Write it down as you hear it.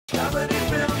Comedy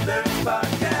Film Nerds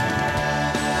Podcast.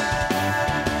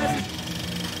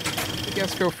 The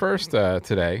guests go first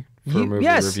today for movie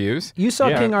reviews. You saw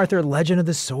King Arthur, Legend of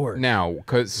the Sword. Now,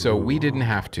 so we didn't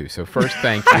have to. So first,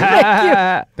 thank you.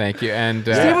 Thank you. And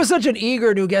Steve was such an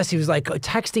eager new guest. He was like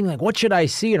texting, like, "What should I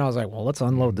see?" And I was like, "Well, let's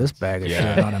unload this bag of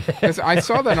shit on him." 'Cause I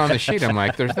saw that on the sheet. I'm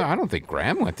like, "There's no. I don't think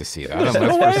Graham went to see that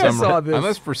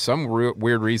unless for some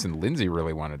weird reason Lindsay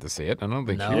really wanted to see it. I don't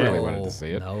think she really wanted to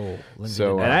see it. No.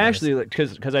 So and I actually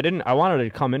because I wanted to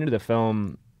come into the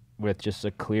film with just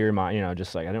a clear mind,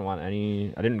 just like I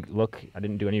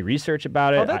didn't do any research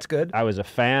about it. Oh, that's good. I was a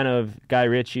fan of Guy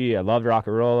Ritchie. I loved Rock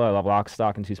and Roll. I love Lock,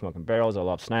 Stock, and Two Smoking Barrels. I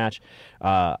love Snatch.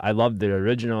 I loved the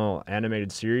original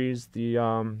animated series, the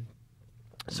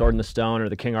Sword in the Stone or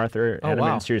the King Arthur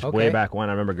animated series way back when.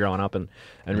 I remember growing up and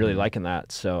really liking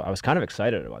that. So I was kind of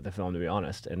excited about the film, to be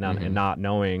honest, and not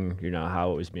knowing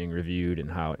how it was being reviewed and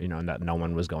how and that no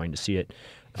one was going to see it.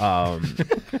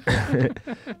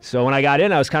 So when I got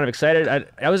in, I was kind of excited.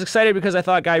 I was excited because I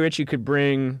thought Guy Ritchie could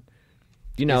bring,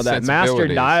 that master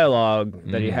dialogue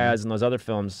that he has in those other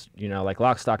films, like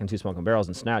Lock, Stock, and Two Smoking Barrels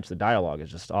and Snatch. The dialogue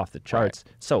is just off the charts.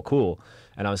 Right. So cool.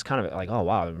 And I was kind of like, oh,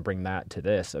 wow, and bring that to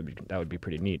this. That would be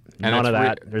pretty neat. And none of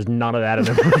that. There's none of that in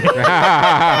the movie.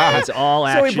 It's all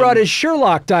action. So he brought his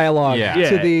Sherlock dialogue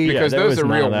to the... Because those are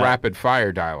real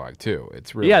rapid-fire dialogue, too.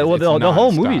 It's really... Yeah, well, the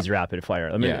whole movie's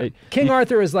rapid-fire. I mean, King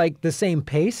Arthur is like the same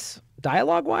pace,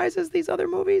 dialogue-wise, as these other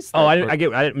movies? Oh,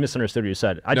 I misunderstood what you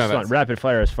said. I just went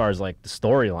rapid-fire as far as like the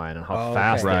storyline and how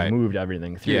fast they moved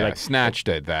everything through. Yeah, like, Snatch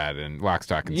did that and Lock,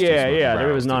 Stock, and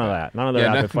there was none of that. None of the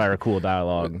rapid-fire cool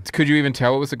dialogue. Could you even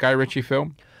tell it was a Guy Ritchie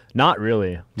film? Not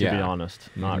really, to be honest.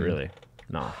 Not really.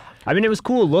 No. I mean, it was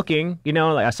cool looking.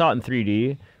 Like I saw it in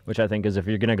 3D, which I think is if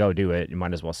you're gonna go do it, you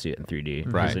might as well see it in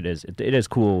 3D. Right. Because it is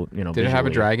cool. Did it have a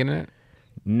dragon in it?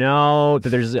 No, but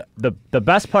there's the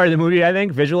best part of the movie, I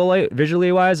think,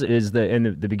 visually wise, is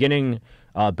in the beginning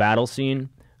battle scene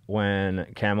when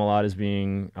Camelot is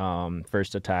being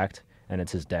first attacked, and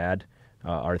it's his dad,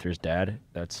 Arthur's dad,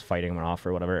 that's fighting him off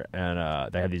or whatever,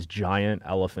 and they have these giant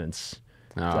elephants.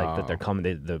 Like that they're coming,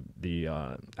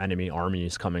 the enemy army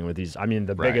is coming with these. I mean,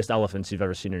 the biggest elephants you've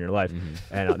ever seen in your life,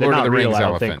 and they're not real, I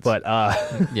don't think. But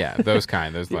yeah, those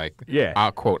kind, those like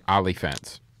I'll quote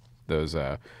elephants. Those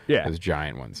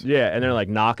giant ones. Yeah, and they're like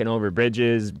knocking over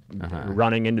bridges,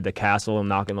 running into the castle and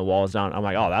knocking the walls down. I'm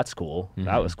like, oh, that's cool.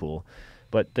 That was cool.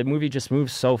 But the movie just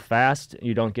moves so fast.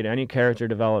 You don't get any character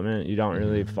development. You don't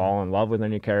really fall in love with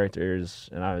any characters.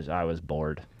 And I was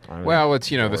bored. Well, it's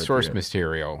the source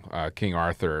material. King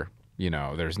Arthur.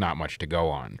 There's not much to go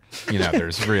on.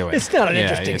 There's really... It's not an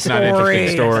interesting story. Not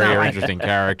interesting story or interesting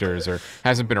characters or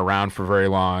hasn't been around for very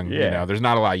long. There's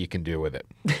not a lot you can do with it.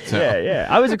 So. Yeah.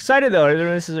 I was excited, though.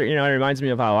 This is, it reminds me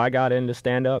of how I got into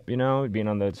stand-up, being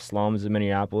on the slums of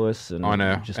Minneapolis and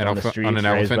just on the streets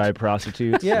raised by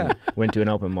prostitutes. Went to an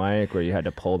open mic where you had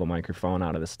to pull the microphone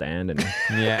out of the stand, and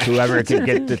whoever could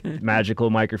get the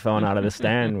magical microphone out of the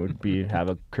stand would have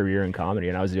a career in comedy,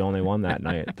 and I was the only one that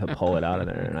night to pull it out of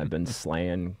there, and I've been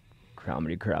slaying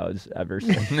comedy crowds ever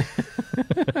since.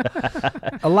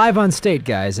 Alive on State,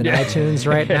 guys, in iTunes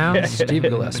right now. Steve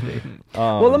Gillespie.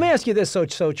 Well, let me ask you this. So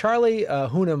Charlie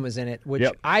Hunnam was in it, which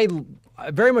I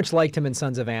very much liked him in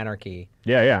Sons of Anarchy.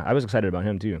 Yeah. I was excited about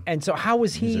him too. And so how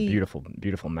was he? He's a beautiful,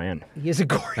 beautiful man. He's a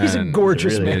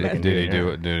gorgeous man. Did he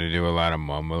do a lot of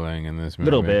mumbling in this movie?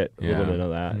 A little bit of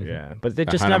that, yeah. But they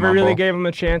just never really gave him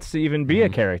a chance to even be a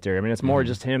character. I mean, it's more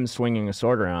just him swinging a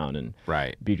sword around and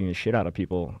beating the shit out of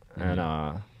people. And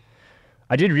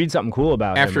I did read something cool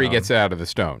about him. After he gets out of the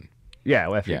stone. Yeah.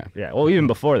 Well, even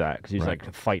before that, because he's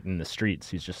like fighting the streets.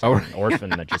 He's just like an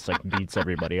orphan that just like beats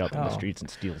everybody up in the streets and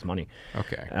steals money.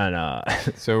 Okay. And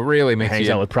so really makes hangs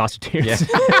out with prostitutes.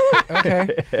 Yeah. Okay.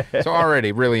 So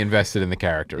already really invested in the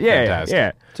character. Fantastic.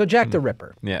 Yeah. So Jack the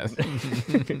Ripper. Yes.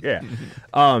 Yeah.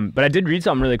 But I did read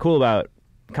something really cool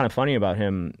kind of funny about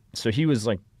him. So he was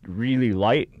like really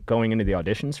light going into the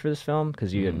auditions for this film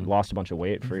because he had lost a bunch of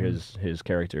weight for his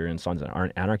character in Sons of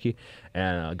Anarchy,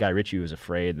 and Guy Ritchie was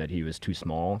afraid that he was too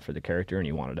small for the character and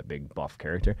he wanted a big buff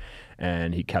character,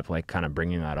 and he kept like kind of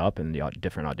bringing that up in the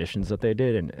different auditions that they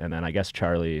did, and then I guess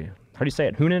Charlie, how do you say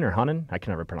it, Hunan or Hunan? I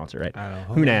can never pronounce it right. I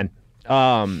don't know.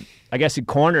 Hunan. I guess he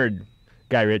cornered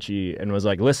Guy Ritchie and was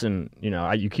like, listen,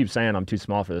 you keep saying I'm too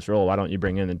small for this role. Why don't you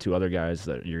bring in the two other guys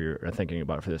that you're thinking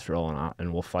about for this role,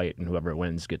 and we'll fight, and whoever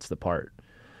wins gets the part.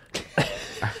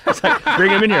 It's like,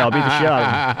 bring him in here, I'll beat the shit out of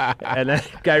him. And then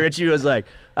Guy Ritchie was like,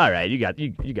 all right, you got the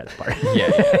part.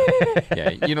 Yeah.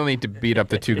 You don't need to beat up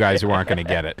the two guys who aren't going to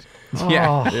get it.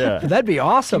 Yeah, that'd be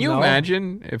awesome. Can you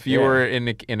imagine if you were in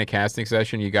a casting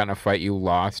session, you got in a fight, you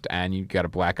lost, and you got a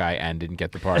black eye and didn't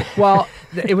get the part? Well,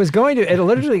 it was going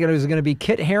to be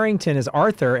Kit Harington as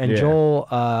Arthur and Joel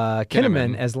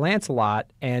Kinnaman as Lancelot,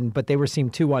 but they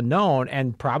seemed too unknown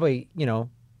and probably would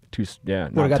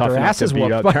have got their asses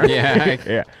whooped.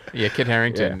 Kit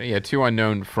Harington, too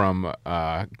unknown from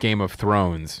Game of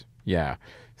Thrones. Yeah,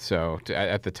 so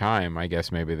at the time, I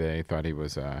guess maybe they thought he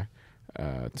was.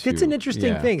 It's an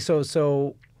interesting thing.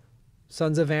 So,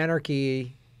 Sons of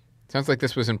Anarchy. Sounds like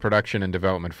this was in production and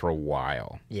development for a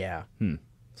while. Yeah.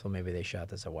 So maybe they shot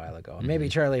this a while ago. Maybe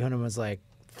Charlie Hunnam was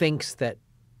thinks that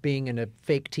being in a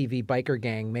fake TV biker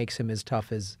gang makes him as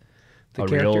tough as the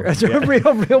character. As a real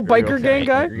biker gang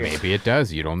guy? Maybe it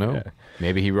does. You don't know. Yeah.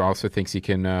 Maybe he also thinks he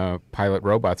can pilot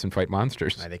robots and fight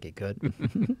monsters. I think he could.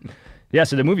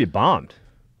 So the movie bombed.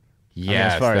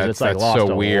 Yes, that's lost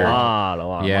so weird. A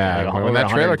lot. Yeah, when that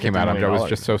trailer came out, I was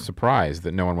just so surprised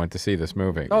that no one went to see this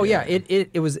movie. Oh yeah,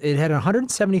 it had a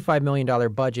 $175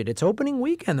 million budget. Its opening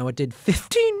weekend though, it did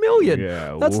 $15 million.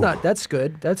 Yeah, that's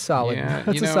good. That's solid. Yeah,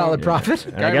 that's a solid profit.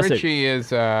 Guy Ritchie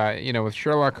is, with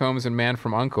Sherlock Holmes and Man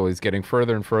from U.N.C.L.E., he's getting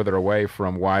further and further away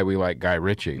from why we like Guy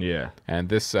Ritchie. Yeah, and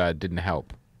this didn't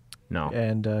help. No.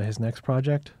 And his next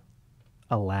project,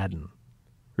 Aladdin.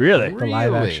 Really? The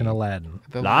live-action Aladdin.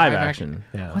 The live action.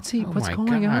 Yeah. What's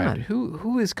going on?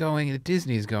 Who is going?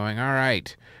 Disney's going. All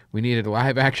right, we needed a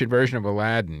live-action version of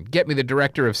Aladdin. Get me the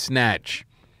director of Snatch.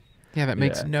 Yeah, that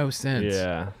makes no sense.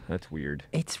 Yeah, that's weird.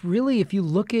 It's really, if you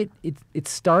look at it, it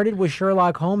started with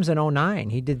Sherlock Holmes in 2009.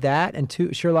 He did that, and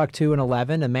Sherlock 2 in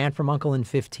 2011, A Man from U.N.C.L.E. in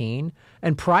 2015.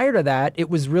 And prior to that,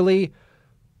 it was really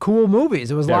cool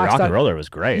movies. It was Rock and Roller was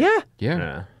great.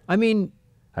 Yeah. I mean,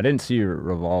 I didn't see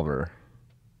Revolver.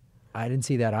 I didn't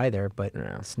see that either, but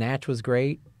Snatch was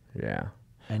great. Yeah.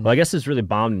 Well, I guess this really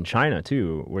bombed in China,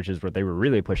 too, which is what they were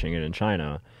really pushing it in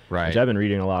China. Right. Which I've been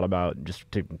reading a lot about just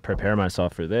to prepare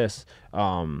myself for this,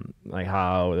 like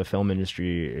how the film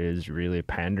industry is really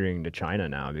pandering to China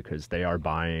now because they are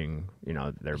buying,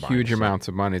 they're buying huge amounts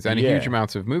of money and huge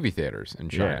amounts of movie theaters in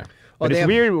China. Yeah. But it's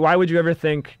weird. Why would you ever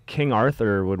think King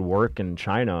Arthur would work in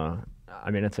China?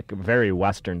 I mean, it's a very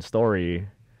Western story.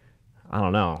 I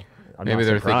don't know. Maybe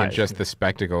they're thinking just the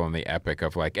spectacle and the epic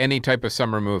of any type of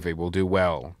summer movie will do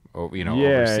well,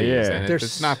 overseas. And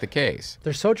it's not the case.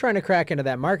 They're so trying to crack into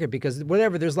that market because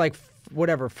there's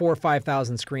 4,000 or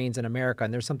 5,000 screens in America,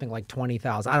 and there's something like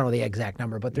 20,000. I don't know the exact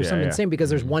number, but there's something insane because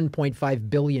there's 1.5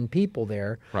 billion people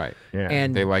there. Right. Yeah.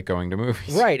 And they like going to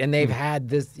movies. Right. And they've had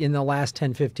this in the last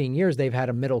 10, 15 years, they've had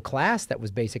a middle class that was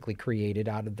basically created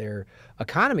out of their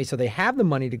economy. So they have the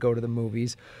money to go to the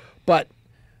movies,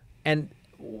 and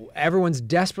everyone's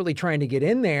desperately trying to get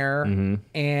in there,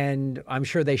 and I'm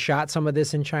sure they shot some of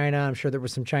this in China. I'm sure there were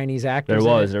some Chinese actors.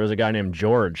 There was a guy named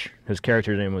George. His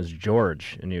character's name was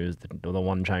George, and he was the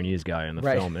one Chinese guy in the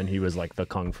film, and he was like the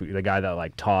the guy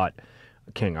that taught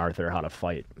King Arthur how to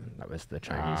fight. That was the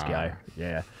Chinese guy.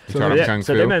 Yeah. He taught him Kung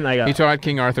Fu. He taught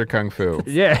King Arthur Kung Fu.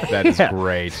 Yeah. That is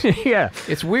great. Yeah.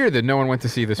 It's weird that no one went to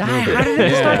see this movie. How did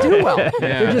it not do well?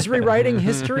 They're just rewriting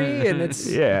history, and it's...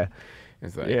 Yeah.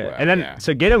 It's like, well, and then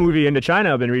to get a movie into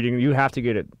China, I've been reading, you have to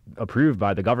get it approved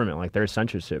by the government, like their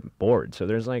censorship board. So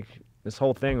there's this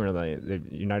whole thing where the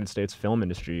United States film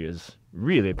industry is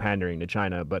really pandering to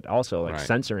China, but also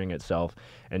censoring itself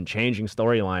and changing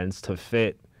storylines to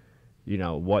fit,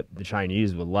 what the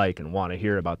Chinese would like and want to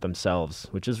hear about themselves,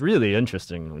 which is really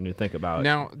interesting when you think about it.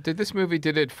 Now, did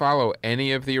it follow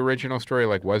any of the original story?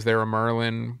 Like, was there a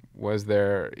Merlin? Was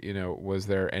there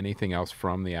anything else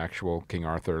from the actual King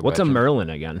Arthur What's legend? a Merlin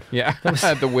again? Yeah,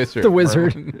 the wizard. The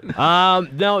wizard.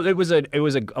 No, it was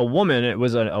a woman. It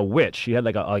was a witch. She had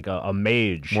like a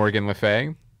mage. Morgan Le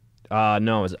Fay?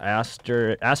 No, it was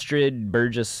Astrid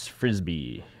Burgess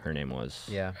Frisbee. Her name was.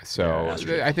 Yeah. So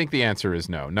I think the answer is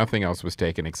no. Nothing else was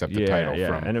taken except the title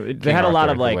from. And they had a lot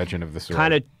of Legend of the Sword.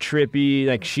 kind of trippy.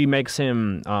 Like she makes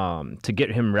him to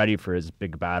get him ready for his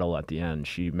big battle at the end.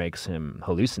 She makes him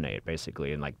hallucinate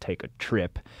basically and take a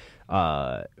trip.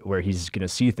 Where he's gonna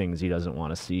see things he doesn't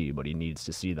want to see, but he needs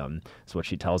to see them. That's what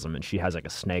she tells him, and she has a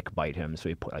snake bite him, so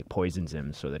he poisons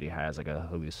him so that he has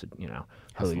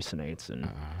hallucinates, and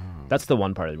that's the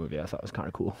one part of the movie I thought was kind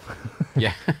of cool.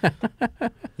 Yeah,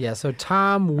 yeah. So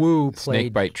Tom Wu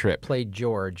Snake Bite Trip played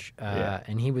George,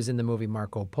 and he was in the movie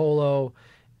Marco Polo,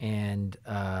 and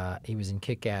he was in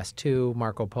Kick-Ass 2.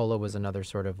 Marco Polo was another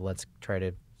sort of let's try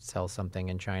to sell something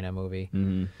in China movie.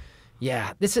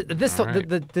 Yeah, this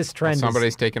trend.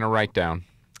 Somebody's taking a write down.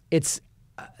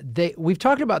 we've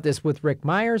talked about this with Rick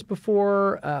Myers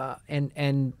before,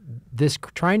 and this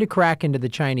trying to crack into the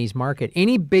Chinese market.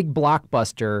 Any big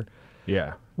blockbuster,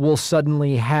 will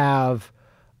suddenly have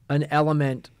an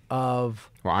element of.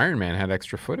 Well, Iron Man had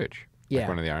extra footage. Yeah. Like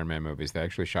one of the Iron Man movies, they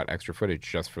actually shot extra footage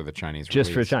just for the Chinese Just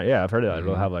release. for China. Yeah, I've heard of that.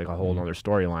 It'll have like a whole other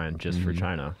storyline just for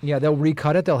China. Yeah, they'll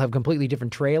recut it. They'll have completely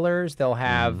different trailers. They'll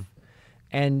have,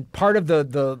 and part of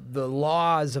the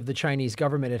laws of the Chinese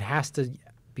government, it has to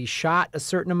be shot a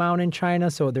certain amount in China.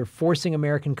 So they're forcing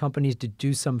American companies to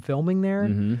do some filming there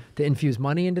to infuse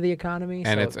money into the economy.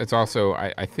 And so, it's also,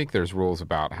 I think there's rules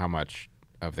about how much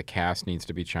of the cast needs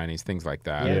to be Chinese, things like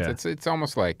that. Yeah. It's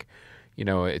almost like,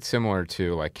 it's similar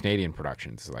to like Canadian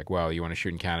productions. Like, well, you want to shoot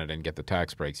in Canada and get the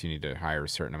tax breaks, you need to hire a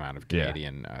certain amount of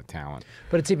Canadian talent.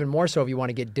 but it's even more so if you want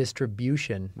to get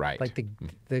distribution. Right. Like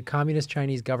the communist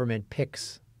Chinese government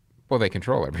picks. Well, they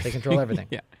control everything. They control everything.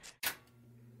 Yeah.